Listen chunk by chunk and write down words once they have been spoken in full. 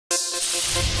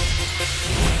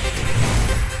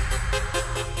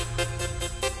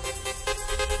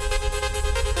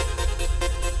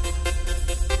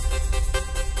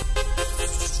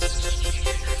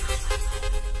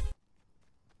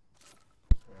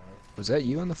Was that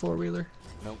you on the four-wheeler?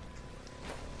 Nope.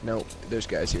 Nope, there's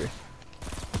guys here.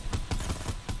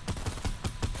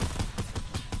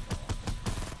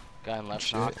 Guy in left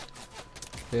Shit. knock.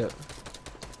 Yep.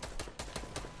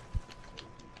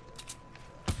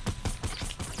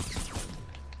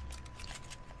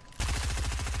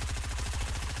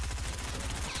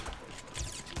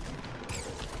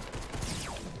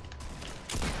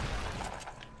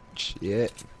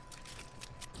 Shit.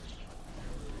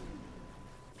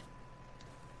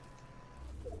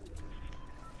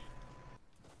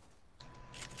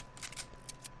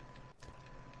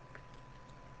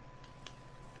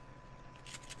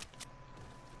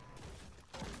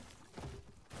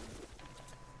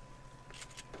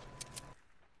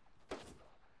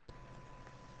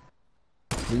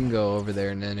 We can go over there,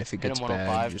 and then if it Hit gets him bad,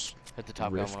 105. just Hit the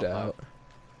top rift guy 105. out.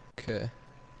 Okay.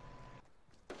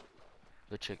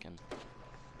 The chicken.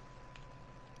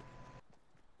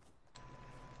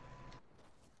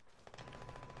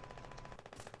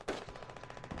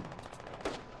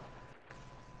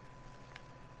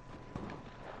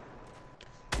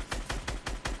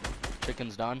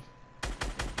 Chicken's done.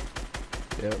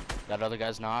 Yep. That other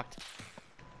guy's knocked.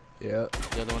 Yep.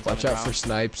 The other one's Watch on the out for ground.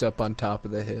 snipes up on top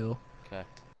of the hill. Okay.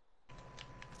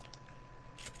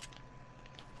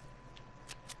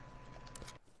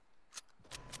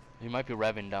 He might be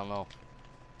revving down low.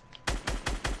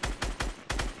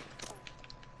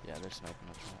 Yeah, they're sniping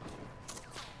up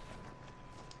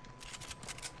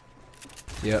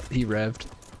there. Yep, he revved.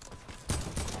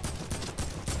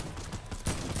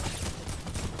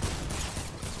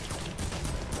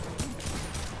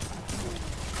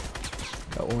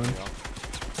 Got one. There you go.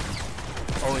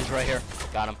 Oh, he's right here.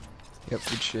 Got him. Yep,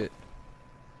 good shit.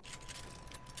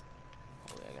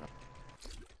 Oh, yeah, I got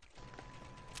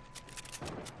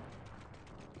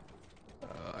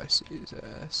him. I see his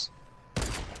ass.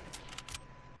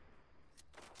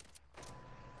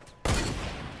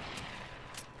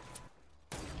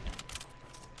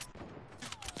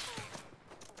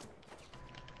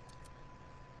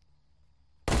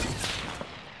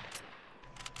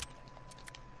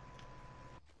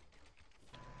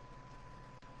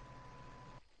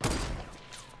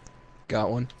 Got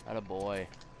one. Atta boy.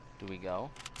 Do we go?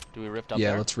 Do we rift up Yeah,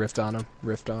 there? let's rift on him.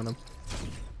 Rift on him.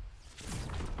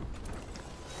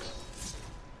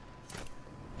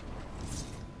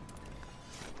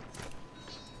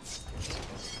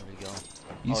 Where'd he go?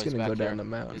 He's Oh, gonna back go down here. the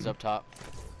mountain. He's up top.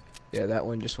 Yeah, that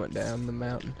one just went down the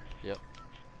mountain. Yep.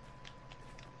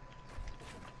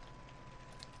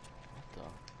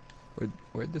 What the?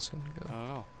 Where'd this one go? I don't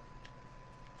know.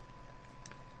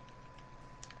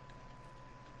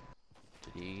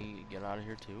 Did he get out of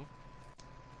here too?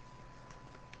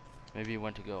 Maybe he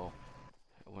went to go.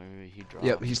 Maybe he dropped.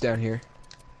 Yep, he's down here.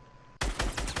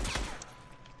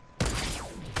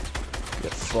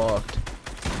 Get fucked.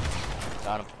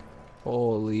 Got him.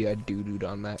 Holy, I doo-dooed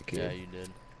on that kid. Yeah, you did.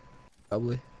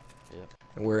 Probably. Yep.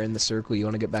 And we're in the circle. You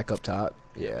want to get back up top?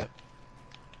 Yeah. Yep.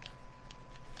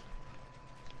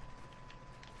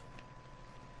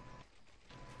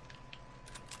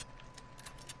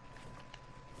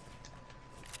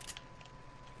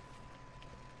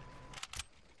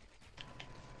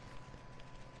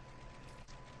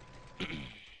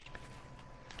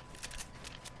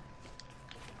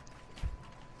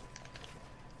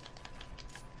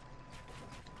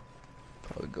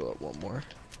 Probably go up one more.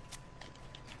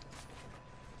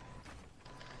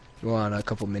 You want a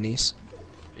couple minis?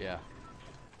 Yeah.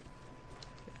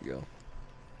 There you go.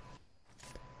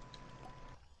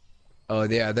 Oh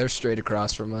yeah, they're straight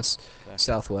across from us, Okay.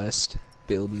 southwest,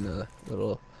 building a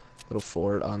little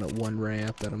fort on a one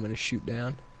ramp that I'm gonna shoot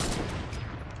down.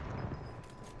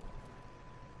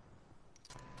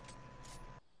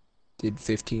 Did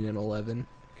 15 and 11.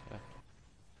 Okay.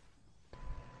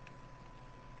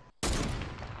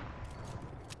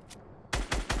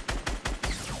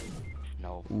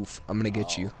 No. Oof, I'm gonna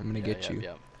get you. I'm gonna Yeah, get yep, you.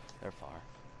 Yep. They're far.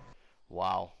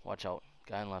 Wow. Watch out.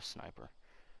 Guy in left sniper.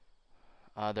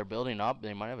 They're building up.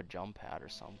 They might have a jump pad or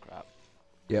some crap.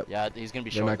 Yep. Yeah, he's gonna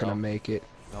be They're short not gonna though. make it.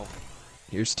 Nope.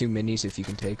 Here's 2 minis if you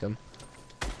can take them.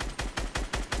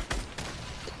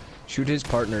 Shoot his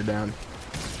partner down.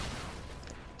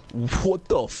 What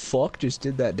the fuck just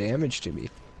did that damage to me?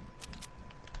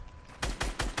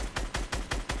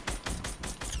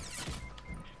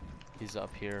 He's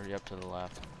up here. Yep, to the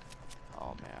left.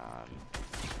 Oh man.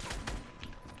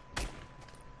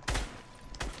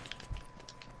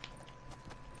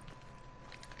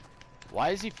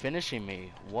 Why is he finishing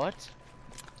me? What?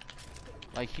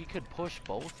 Like he could push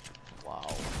both? Wow.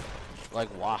 Like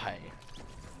why?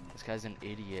 This guy's an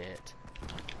idiot.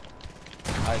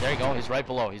 Alright, there you go. He's right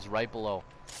below. He's right below.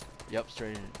 Yep,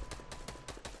 straight in.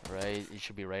 Right, he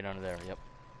should be right under there. Yep.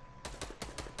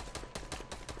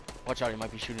 Watch out, he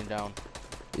might be shooting down.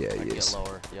 Yeah, Might he is. get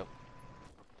lower. Yep.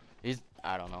 He's,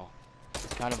 I don't know.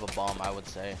 He's kind of a bum, I would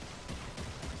say.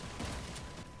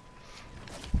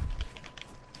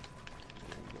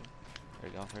 There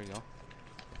you go. There you go.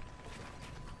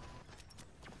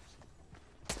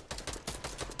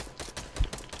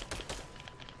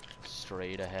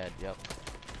 Straight ahead. Yep.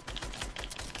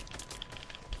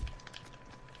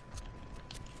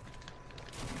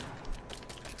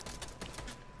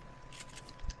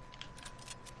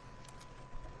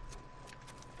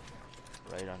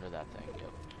 Right under that thing.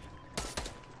 Yep.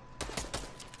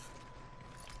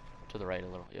 To the right a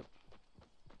little. Yep.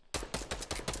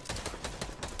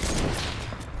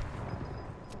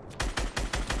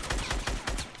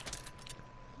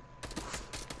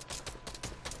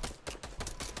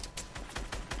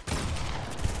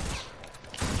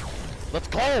 Let's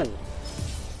go!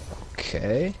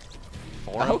 Okay.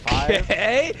 4 and 5.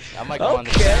 Okay. I might go on the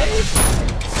Okay.